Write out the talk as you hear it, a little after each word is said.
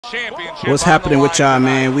What's happening with y'all,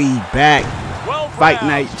 man? We back. Fight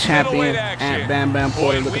Night champion at Bam Bam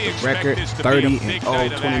Porter. Look at the record,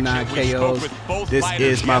 30-0, 29 KOs. This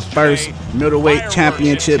is my first middleweight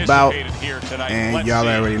championship bout, and y'all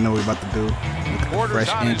already know what we're about to do. Look at the fresh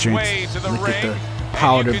entrance. Look at the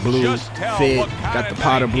powder blue fit. Got the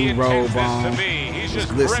powder blue robe on. It's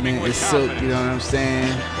glistening. It's silk. You know what I'm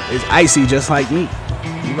saying? It's icy, just like me.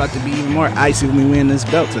 We about to be even more icy when we win this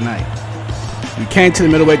belt tonight. We came to the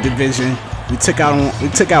middleweight division. We took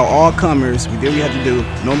out all comers. We did what we had to do.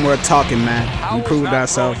 No more talking, man. We proved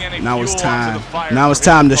ourselves. Now it's time. Now it's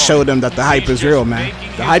time to show them that the hype is real, man.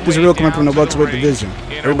 The hype is real coming from the welterweight division.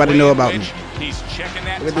 Everybody know about me.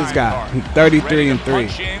 Look at this guy. He's 33-3.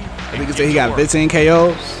 I think he said he got 15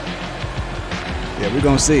 KOs. Yeah, we're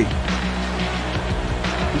gonna see.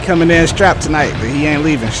 He coming in strapped tonight, but he ain't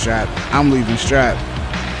leaving strapped. I'm leaving strapped,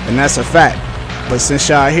 and that's a fact. But since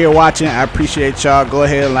y'all here watching, I appreciate y'all. Go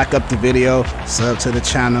ahead and like up the video, sub to the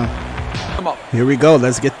channel. Here we go.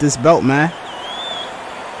 Let's get this belt, man.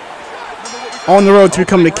 On the road to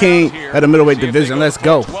become the king of the middleweight division. Let's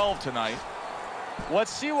go.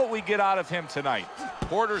 Let's see what we get out of him tonight.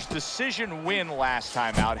 Porter's decision win last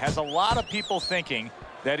time out has a lot of people thinking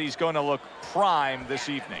that he's going to look prime this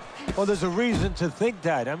evening. Well, there's a reason to think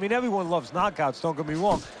that. I mean, everyone loves knockouts, don't get me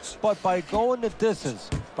wrong. But by going the distance,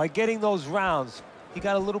 by getting those rounds, he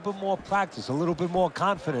got a little bit more practice, a little bit more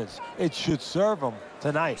confidence. It should serve him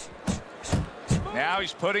tonight. Now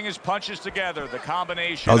he's putting his punches together. The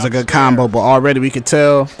combination. That was a good combo, but already we could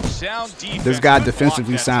tell this guy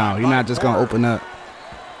defensively sound. He's not just going to open up.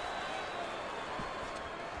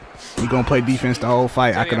 He's going to play defense the whole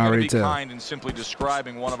fight. I can already tell. Kind in simply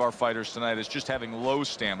describing one of our fighters tonight as just having low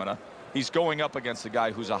stamina. He's going up against a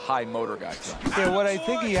guy who's a high motor guy. Yeah, what I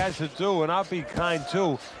think he has to do, and I'll be kind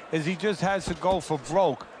too, is he just has to go for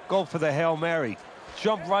broke, go for the Hail Mary,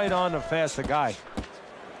 jump right on the faster guy.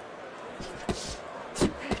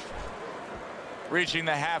 Reaching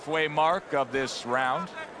the halfway mark of this round.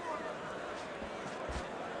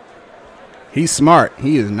 He's smart.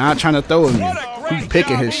 He is not trying to throw him. He's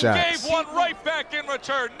picking his shots. Gave one right back in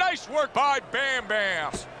return. Nice work by Bam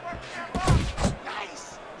Bam.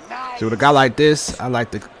 So with a guy like this, I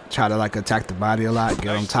like to try to attack the body a lot,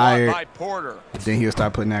 get him tired. Then he'll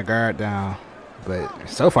start putting that guard down. But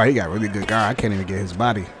so far he got really good guard. I can't even get his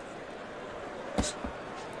body.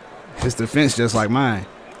 His defense just like mine.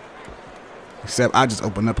 Except I just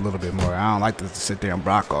open up a little bit more. I don't like to sit there and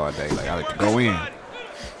block all day. Like I like to go in.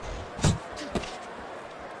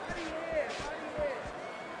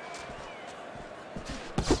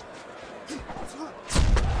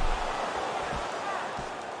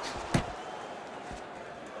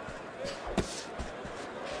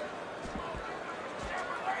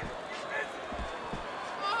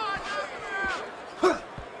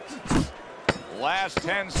 Last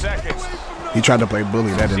 10 seconds. He tried to play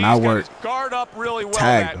bully. That did not work. Guard up really well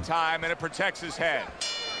that time, and it protects his head.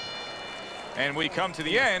 And we come to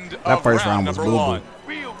the end of that first round was number one.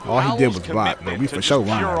 All he did was block, but we for sure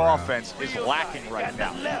won. Pure offense is lacking right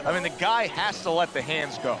now. I mean, the guy has to let the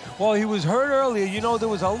hands go. Well, he was hurt earlier. You know, there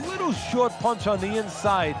was a little short punch on the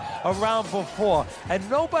inside around before, and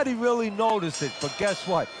nobody really noticed it. But guess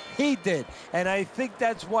what? He did. And I think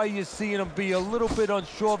that's why you're seeing him be a little bit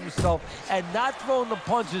unsure of himself and not throwing the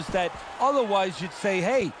punches that otherwise you'd say,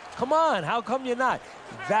 hey, come on, how come you're not?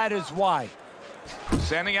 That is why.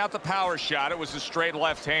 Sending out the power shot. It was a straight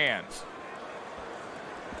left hand.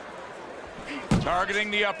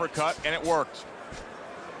 Targeting the uppercut, and it worked.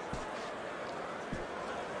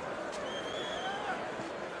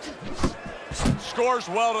 Scores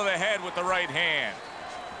well to the head with the right hand.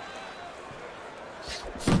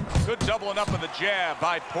 Good doubling up of the jab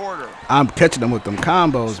by Porter. I'm catching him with them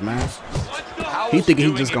combos, man. He thinking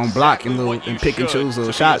he's just gonna block and pick and choose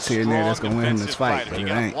little shots here and there that's gonna win him this fight, but it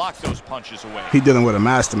ain't. He dealing with a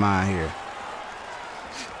mastermind here.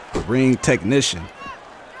 The ring technician.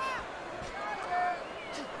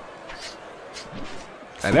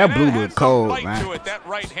 And that blue look cold, man. That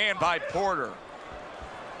right hand by Porter.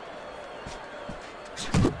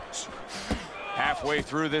 Halfway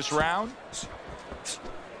through this round.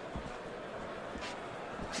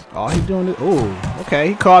 Oh, he doing it. Oh, okay.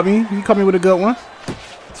 He caught me. He caught me with a good one.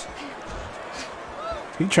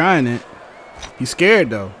 He trying it. He's scared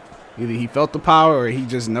though. Either he felt the power or he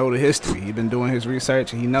just know the history. He been doing his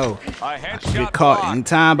research and he know I can get caught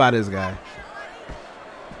anytime by this guy.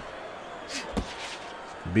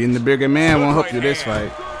 Being the bigger man won't help you this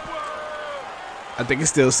fight. I think it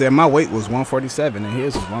still said my weight was 147 and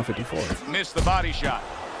his was 154. Missed the body shot.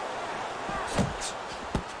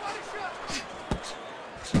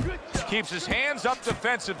 Keeps his hands up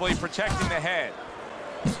defensively, protecting the head.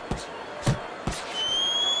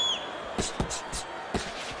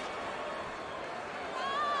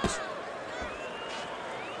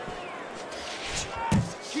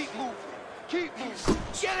 Keep moving. Keep moving.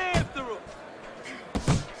 Get after him.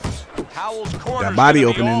 Howell's corner that body all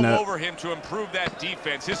opening up over him to improve that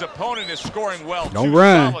defense. His opponent is scoring well. Don't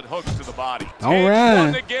run. Solid hooks to the body. Don't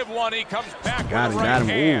run. To give one. He comes back got with him, the right got him.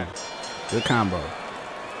 hand. Ooh, good combo.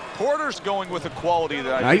 Porter's going with a quality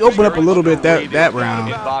that Now, he opened up a little bit that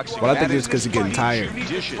round, but I think it's because he's getting tired.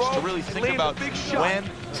 Dishes to really think about when,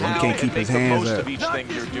 So he can't keep his hands up. of each thing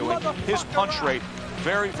you're doing. His punch rate,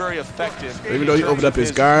 very, very effective. Even though he opened up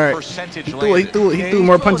his guard, he threw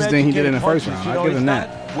more punches than he did in the first round. I'll give him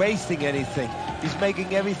that. Not wasting anything. He's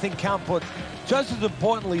making everything count, but just as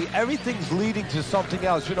importantly, everything's leading to something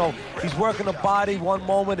else. You know, he's working the body one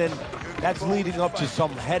moment, and that's leading up to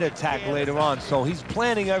some head attack later on. So he's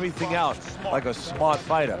planning everything out like a smart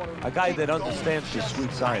fighter, a guy that understands the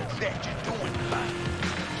sweet science.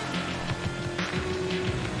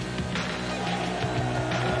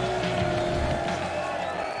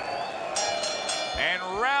 And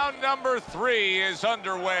round number 3 is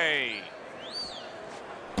underway.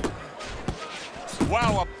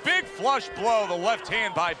 Wow, a big flush blow, the left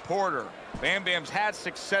hand by Porter. Bam Bam's had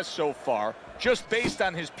success so far, just based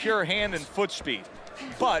on his pure hand and foot speed.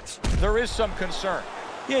 But there is some concern.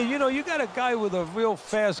 Yeah, you know, you got a guy with a real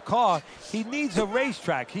fast car. He needs a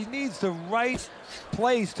racetrack. He needs the right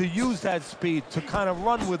place to use that speed to kind of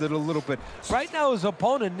run with it a little bit. Right now, his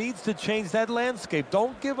opponent needs to change that landscape.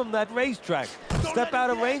 Don't give him that racetrack. Step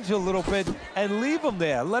out of range a little bit and leave him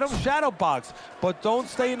there. Let him shadow box, but don't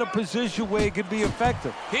stay in a position where he can be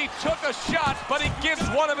effective. He took a shot, but he gives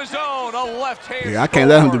one of his own, a left hand. Yeah, I can't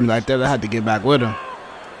let him do me like that. I had to get back with him.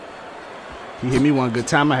 He hit me one good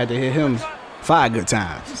time. I had to hit him 5 good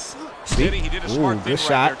times. See? Ooh, good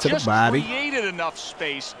shot to the body. Created enough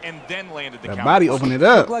space and then landed the that body opened it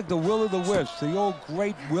up. Like the will of the wisps, the old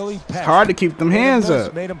great Willie Pep. It's hard to keep them hands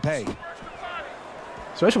up. Made him pay.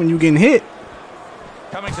 Especially when you're getting hit.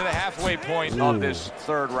 Coming to the halfway point of this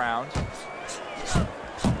 3rd round.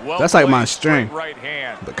 Well, that's like my strength. Right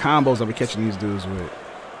hand. The combos I'll be catching these dudes with.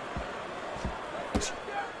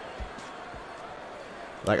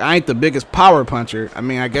 Like, I ain't the biggest power puncher. I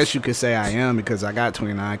mean, I guess you could say I am because I got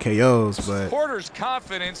 29 KOs, but Porter's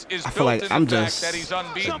confidence is I feel like I'm just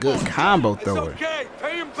a good combo thrower. Okay.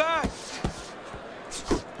 Pay him back.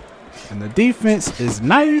 And the defense is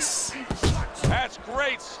nice. That's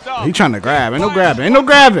great stuff. He trying to grab. Ain't no grabbing. Ain't no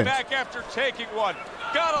grabbing. Back after taking one.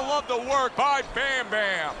 Gotta love the work by Bam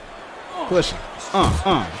Bam. Push.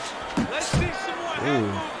 Let's see some more.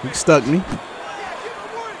 Ooh, he stuck me.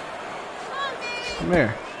 Come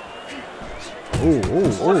here. Ooh,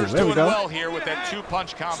 there we go. Well here with that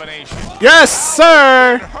 2-punch combination. Yes,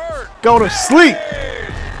 sir. Go to sleep.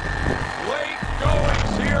 Late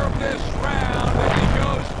goings here of this round, and he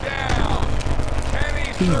goes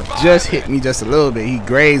down. He just hit me just a little bit. He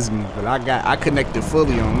grazed me, but I connected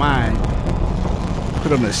fully on mine.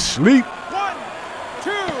 Put him to sleep. 1,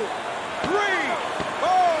 2, 3, 4.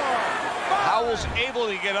 Howell's able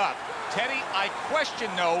to get up. Teddy, I question,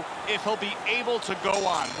 though, if he'll be able to go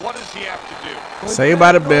on. What does he have to do? Say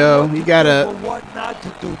by the bell. He got up.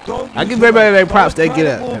 I give everybody their props. They get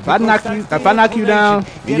up. If I knock you down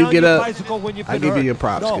and you get up, I give you your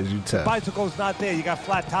props because you tough. Bicycle's not there. You got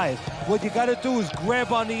flat tires. What you got to do is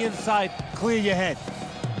grab on the inside, clear your head.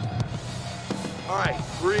 All right,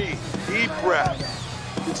 breathe. Deep breath.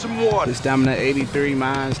 Get some water. His stamina 83,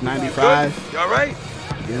 mine's 95. You all right?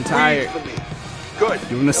 Getting tired. Good.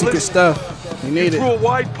 Give him the secret stuff. He needed it. Threw a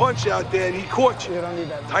wide punch out there and he caught you.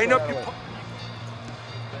 Tighten up your punch.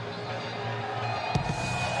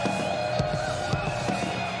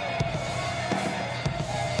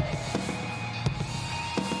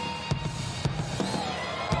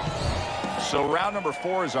 So round number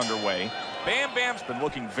 4 is underway. Bam Bam's been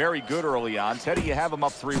looking very good early on. Teddy, you have him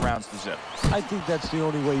up 3 rounds to zip. I think that's the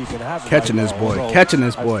only way you can have him. Catching this boy. Catching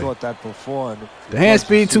this boy. I thought that before. The hand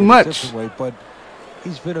speed too much. But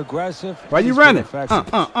he's been aggressive. Why you running?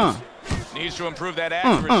 Needs to improve that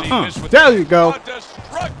accuracy. There you go.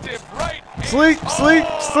 Right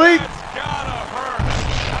sleep.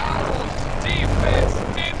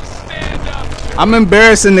 I'm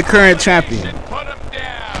embarrassing the current champion.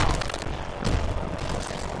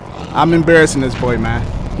 I'm embarrassing this boy, man.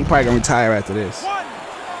 He probably gonna retire after this. 1,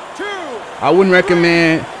 2. I wouldn't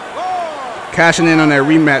recommend Cashing in on that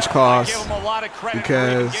rematch clause Give him a lot of credit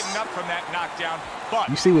because getting up from that knockdown, but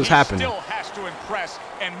you see what's happening. Still has to impress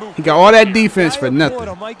and move. He got all that defense for nothing.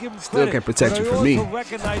 Still can't protect you from me.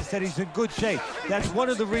 Recognize that he's in good shape. That's one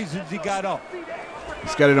of the reasons he got up.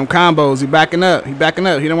 He's got them combos. He backing up. He backing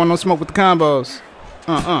up. He don't want no smoke with the combos.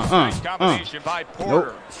 Nice combination by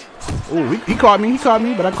Porter. Nope. Ooh, he caught me. He caught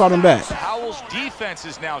me, but I caught him back. Howell's defense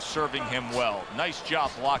is now serving him well. Nice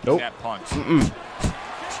job blocking that punch.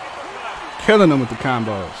 Killing him with the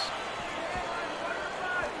combos.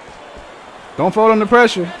 Don't fold under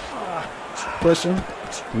pressure. Push him.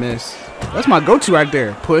 Miss. That's my go-to right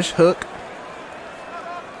there. Push, hook.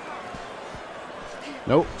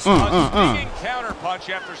 Nope. Counter punch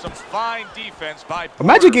after some fine defense by Porter.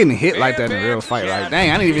 Imagine getting hit like that in a real fight. Like, dang,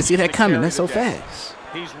 I didn't even see that coming. That's so fast.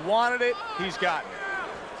 He's wanted it. He's gotten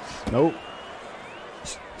it. Nope.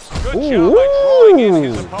 Good job by drawing in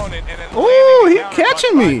his opponent and then landing he a counter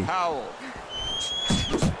catching punch me. by Powell.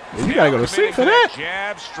 Yeah, you gotta go to sleep for that.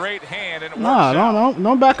 Jab, straight hand, and it Nah,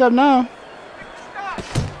 don't back up now.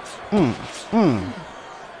 Yeah,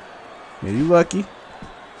 you lucky.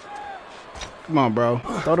 Come on, bro.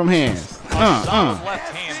 Throw them hands. Left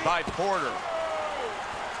hand by Porter.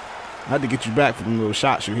 I had to get you back from the little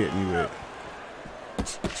shots you hit me with.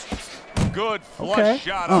 Good flush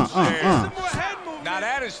shot upstairs. Now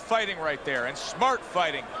that is fighting right there, and smart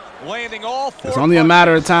fighting. Landing all four. It's only a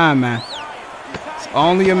matter of time, man. It's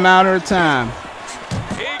only a matter of time.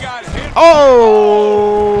 He got hit.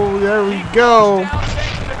 Oh, there we go.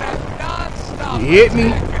 He hit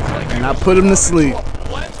me, and I put him to sleep.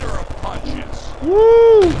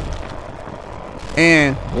 Woo!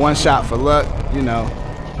 And one shot for luck, you know.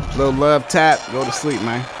 Little love tap, go to sleep,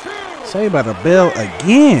 man. Say about the bell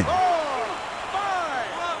again.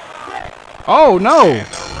 Oh no!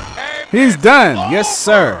 He's done, yes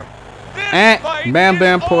sir. And Bam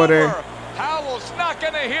Bam Porter,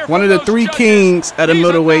 one of the three kings of the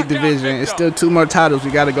middleweight division. It's still 2 more titles we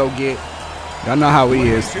gotta go get. Y'all know how he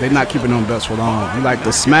is. They're not keeping them belts for long. We like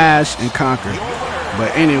to smash and conquer.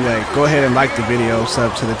 But anyway, go ahead and like the video,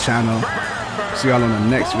 sub to the channel. See y'all on the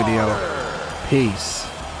next video. Peace.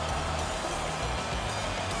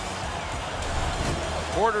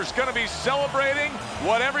 Porter's going to be celebrating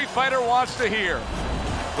what every fighter wants to hear.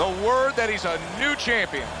 The word that he's a new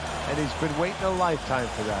champion. And he's been waiting a lifetime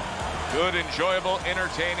for that. Good, enjoyable,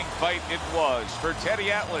 entertaining fight it was. For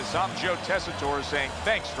Teddy Atlas, I'm Joe Tessitore saying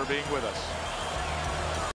thanks for being with us.